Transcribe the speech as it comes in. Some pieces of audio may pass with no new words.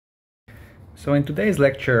So in today's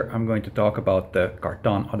lecture, I'm going to talk about the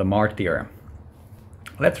Cartan-Hadamard theorem.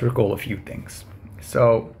 Let's recall a few things.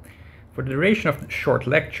 So for the duration of the short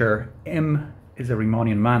lecture, M is a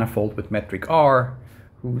Riemannian manifold with metric R,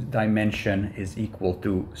 whose dimension is equal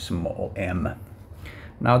to small m.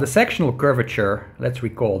 Now the sectional curvature, let's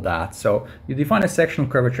recall that. So you define a sectional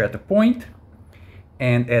curvature at a point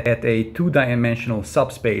and at a two-dimensional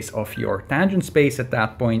subspace of your tangent space at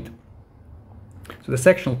that point. So the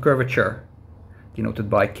sectional curvature, denoted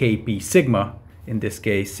by Kp sigma, in this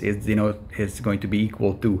case, is going to be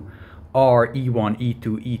equal to R E1, E2,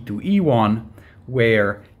 E2, E1,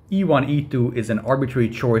 where E1, E2 is an arbitrary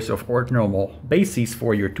choice of orthonormal bases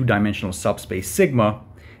for your two-dimensional subspace sigma,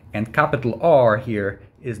 and capital R here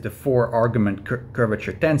is the four-argument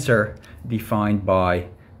curvature tensor defined by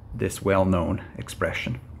this well-known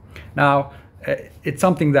expression. Now, it's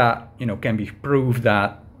something that can be proved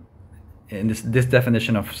that in this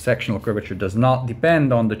definition of sectional curvature does not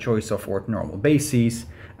depend on the choice of orthonormal bases.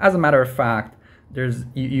 As a matter of fact,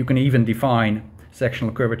 you can even define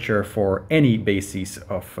sectional curvature for any basis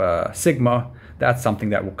of sigma. That's something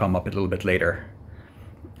that will come up a little bit later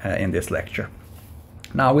in this lecture.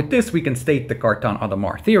 Now with this we can state the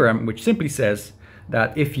Cartan-Hadamard theorem, which simply says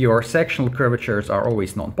that if your sectional curvatures are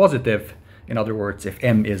always non-positive, in other words, if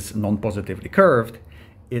M is non-positively curved,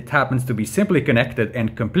 it happens to be simply connected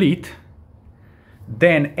and complete,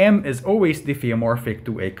 then M is always diffeomorphic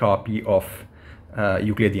to a copy of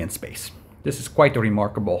Euclidean space. This is quite a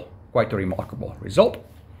remarkable result.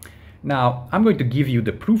 Now, I'm going to give you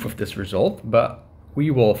the proof of this result, but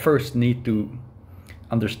we will first need to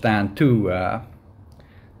understand two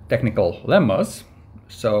technical lemmas.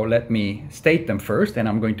 So let me state them first, and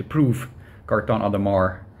I'm going to prove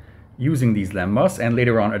Cartan-Hadamard using these lemmas, and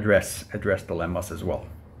later on address the lemmas as well.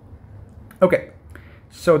 Okay,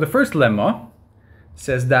 so the first lemma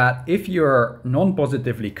says that if you're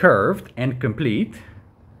non-positively curved and complete,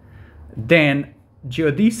 then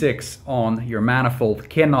geodesics on your manifold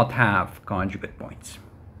cannot have conjugate points.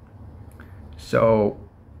 So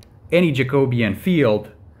any Jacobian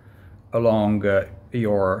field along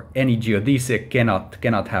any geodesic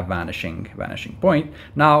cannot have vanishing point.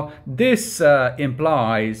 Now this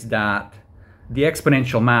implies that the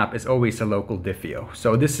exponential map is always a local diffeo.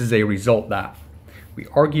 So this is a result that we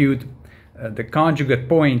argued. The conjugate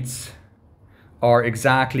points are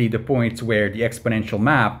exactly the points where the exponential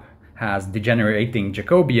map has degenerating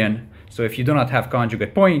Jacobian. So if you do not have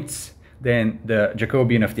conjugate points, then the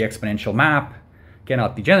Jacobian of the exponential map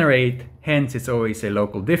cannot degenerate, hence it's always a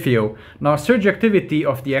local diffeo. Now surjectivity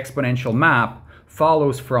of the exponential map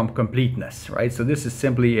follows from completeness, right? So this is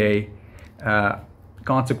simply a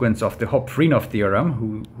consequence of the Hopf-Rinow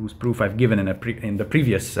theorem, whose proof I've given in the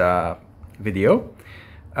previous video.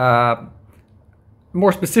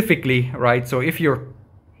 More specifically, right, so if you're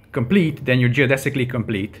complete, then you're geodesically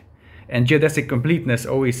complete. And geodesic completeness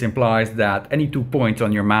always implies that any 2 points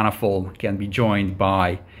on your manifold can be joined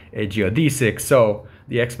by a geodesic, so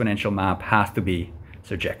the exponential map has to be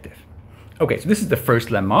surjective. Okay, so this is the first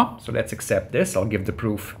lemma, so let's accept this. I'll give the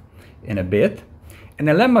proof in a bit. And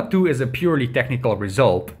then lemma 2 is a purely technical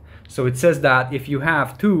result. So it says that if you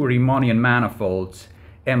have two Riemannian manifolds,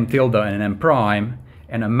 M tilde and M prime,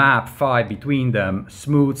 and a map phi between them,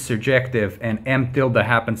 smooth, surjective, and M tilde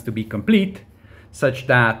happens to be complete, such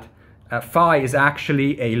that phi is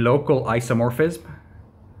actually a local isomorphism,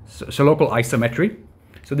 so local isometry.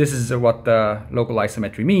 So this is what local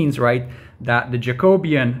isometry means, right? That the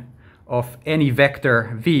Jacobian of any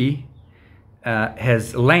vector v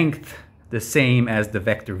has length the same as the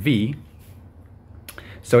vector v.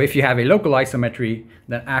 So if you have a local isometry,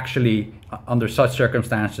 then actually under such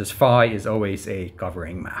circumstances phi is always a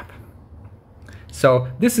covering map. So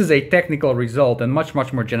this is a technical result, and much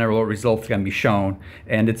more general results can be shown,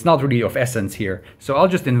 and it's not really of essence here. So I'll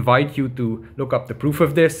just invite you to look up the proof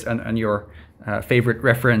of this and your favorite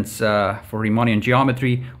reference for Riemannian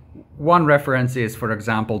geometry. One reference is, for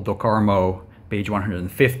example, Carmo, page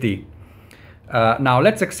 150. Now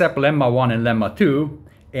let's accept lemma 1 and lemma 2,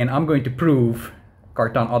 and I'm going to prove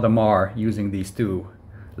Cartan-Hadamard using these two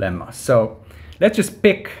lemmas. So let's just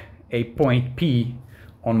pick a point P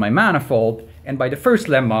on my manifold, and by the first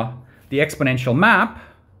lemma, the exponential map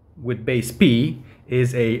with base P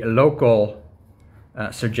is a local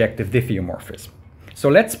surjective diffeomorphism. So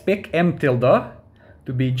let's pick M tilde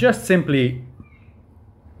to be just simply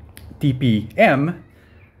TPM,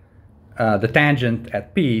 the tangent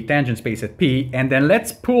at P, tangent space at P, and then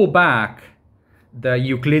let's pull back the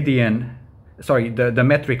the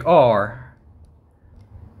metric R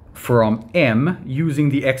from M using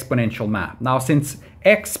the exponential map. Now, since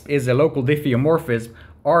X is a local diffeomorphism,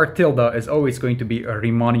 R tilde is always going to be a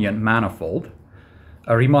Riemannian manifold,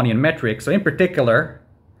 a Riemannian metric. So in particular,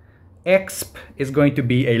 exp is going to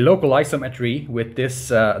be a local isometry with this,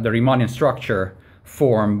 the Riemannian structure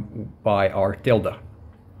formed by R tilde.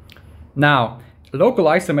 Now, local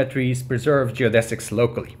isometries preserve geodesics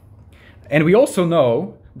locally. And we also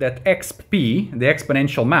know that exp, the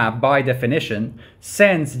exponential map, by definition,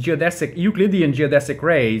 sends Euclidean geodesic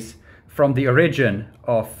rays from the origin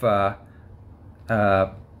of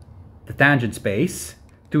the tangent space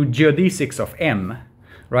to geodesics of M,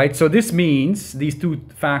 right? So this means, these two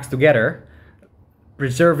facts together,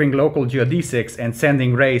 preserving local geodesics and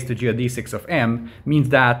sending rays to geodesics of M, means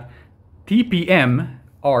that TPM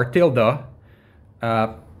R tilde,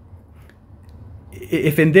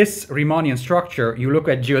 if in this Riemannian structure you look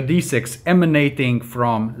at geodesics emanating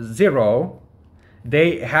from 0,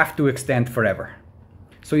 they have to extend forever.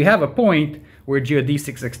 So you have a point where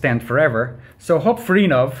geodesics extend forever. So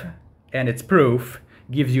Hopf-Reinov and its proof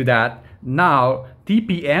gives you that now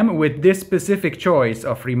TPM with this specific choice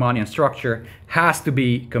of Riemannian structure has to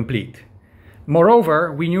be complete.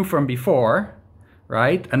 Moreover, we knew from before,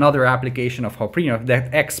 right, another application of Hopf-Reinov,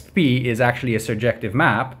 that XP is actually a surjective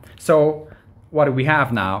map. So what do we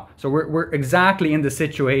have now? So we're exactly in the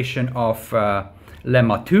situation of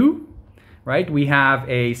lemma 2, right? We have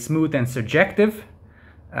a smooth and surjective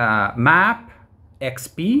map,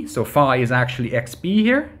 XP, so phi is actually XP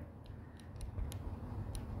here,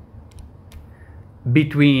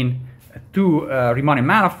 between two Riemannian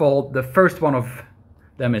manifold. The first one of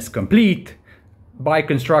them is complete. By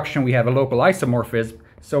construction, we have a local isomorphism.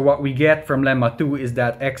 So what we get from lemma 2 is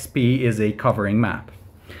that XP is a covering map.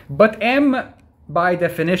 But M, by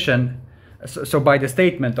definition, so by the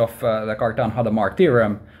statement of the Cartan-Hadamard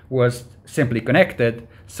theorem, was simply connected.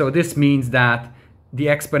 So this means that the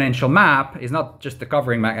exponential map is not just the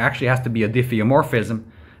covering map, it actually has to be a diffeomorphism.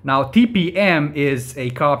 Now TPM is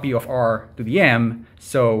a copy of R to the M,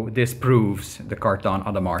 so this proves the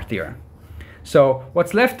Cartan-Hadamard theorem. So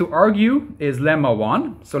what's left to argue is lemma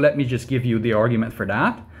 1. So let me just give you the argument for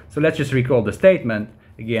that. So let's just recall the statement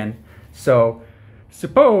again. So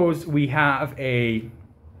suppose we have a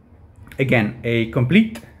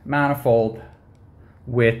complete manifold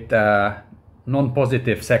with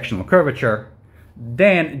non-positive sectional curvature.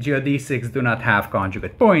 Then geodesics do not have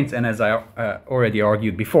conjugate points, and as I already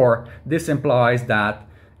argued before, this implies that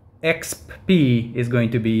XP is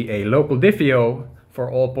going to be a local diffeo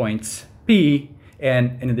for all points P,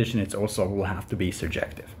 and in addition it also will have to be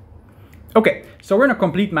surjective. Okay, so we're in a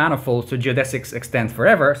complete manifold, so geodesics extend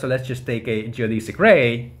forever. So let's just take a geodesic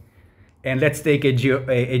ray, and let's take a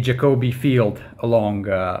Jacobi field along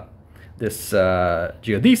this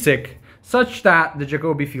geodesic, such that the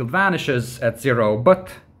Jacobi field vanishes at 0,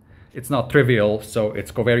 but it's not trivial, so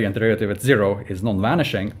its covariant derivative at 0 is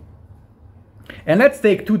non-vanishing. And let's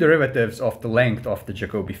take two derivatives of the length of the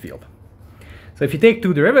Jacobi field. So if you take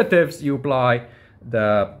two derivatives, you apply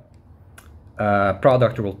the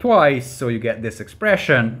product rule twice, so you get this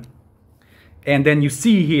expression. And then you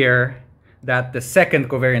see here that the second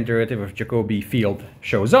covariant derivative of Jacobi field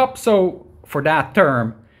shows up. So for that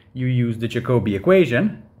term, you use the Jacobi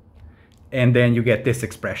equation, and then you get this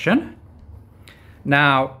expression.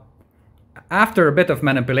 Now, after a bit of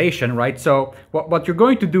manipulation, right? So what you're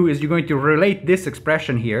going to do is you're going to relate this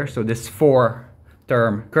expression here, so this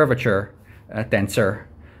 4-term curvature tensor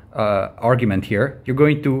argument here, you're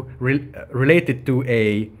going to relate it to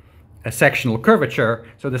a sectional curvature.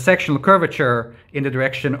 So the sectional curvature in the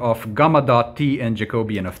direction of gamma dot t and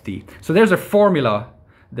Jacobian of t. So there's a formula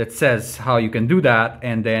that says how you can do that,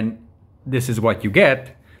 and then this is what you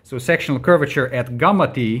get. So sectional curvature at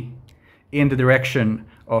gamma t in the direction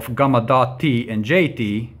of gamma dot t and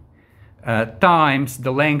jt times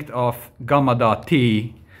the length of gamma dot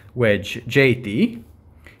t wedge jt.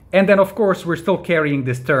 And then of course we're still carrying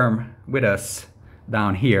this term with us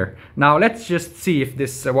down here. Now let's just see if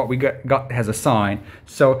this what we got has a sign.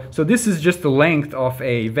 So this is just the length of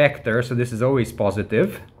a vector, so this is always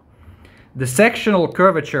positive. The sectional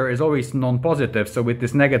curvature is always non-positive, so with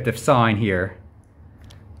this negative sign here,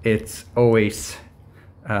 it's always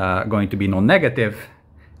going to be non-negative,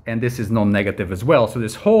 and this is non-negative as well. So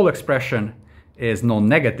this whole expression is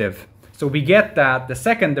non-negative. So we get that the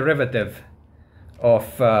second derivative of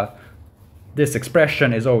this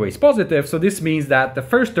expression is always positive. So this means that the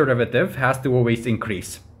first derivative has to always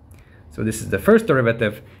increase. So this is the first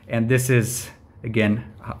derivative, and this is again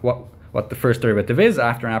what the first derivative is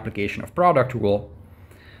after an application of product rule.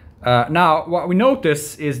 Now what we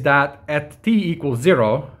notice is that at t equals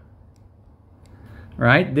 0,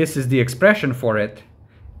 right, this is the expression for it,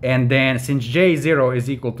 and then since j0 is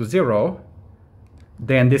equal to 0,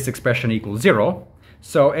 then this expression equals 0.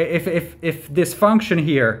 So if this function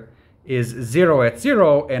here is 0 at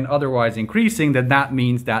 0 and otherwise increasing, then that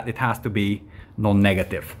means that it has to be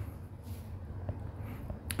non-negative.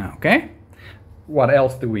 Okay, what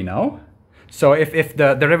else do we know? So if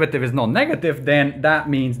the derivative is non-negative, then that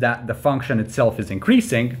means that the function itself is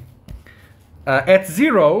increasing. At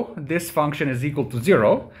 0, this function is equal to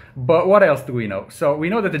 0, but what else do we know? So we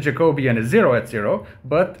know that the Jacobian is 0 at 0,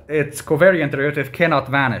 but its covariant derivative cannot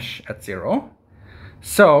vanish at 0.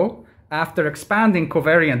 So after expanding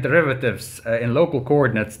covariant derivatives in local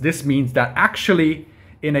coordinates, this means that actually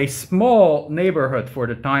in a small neighborhood for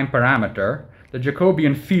the time parameter, the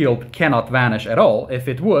Jacobian field cannot vanish at all. If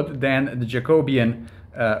it would, then the Jacobian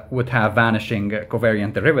would have vanishing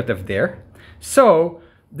covariant derivative there. So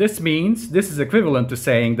this means this is equivalent to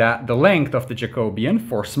saying that the length of the Jacobian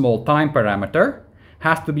for small time parameter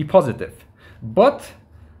has to be positive. But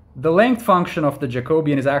the length function of the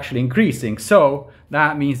Jacobian is actually increasing, so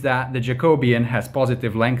that means that the Jacobian has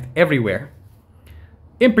positive length everywhere.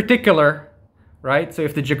 In particular, right, so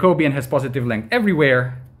if the Jacobian has positive length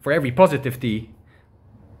everywhere, for every positive t,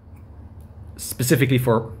 specifically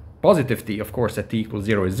for positive t, of course, at t equals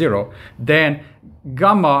 0 is 0, then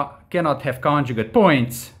gamma cannot have conjugate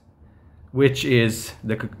points, which is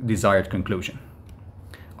the desired conclusion.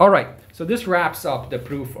 All right, so this wraps up the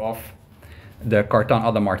proof of the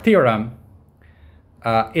Cartan-Hadamard theorem.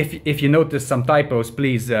 If you notice some typos,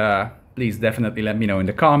 please definitely let me know in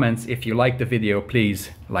the comments. If you like the video, please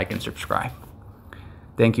like and subscribe.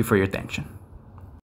 Thank you for your attention.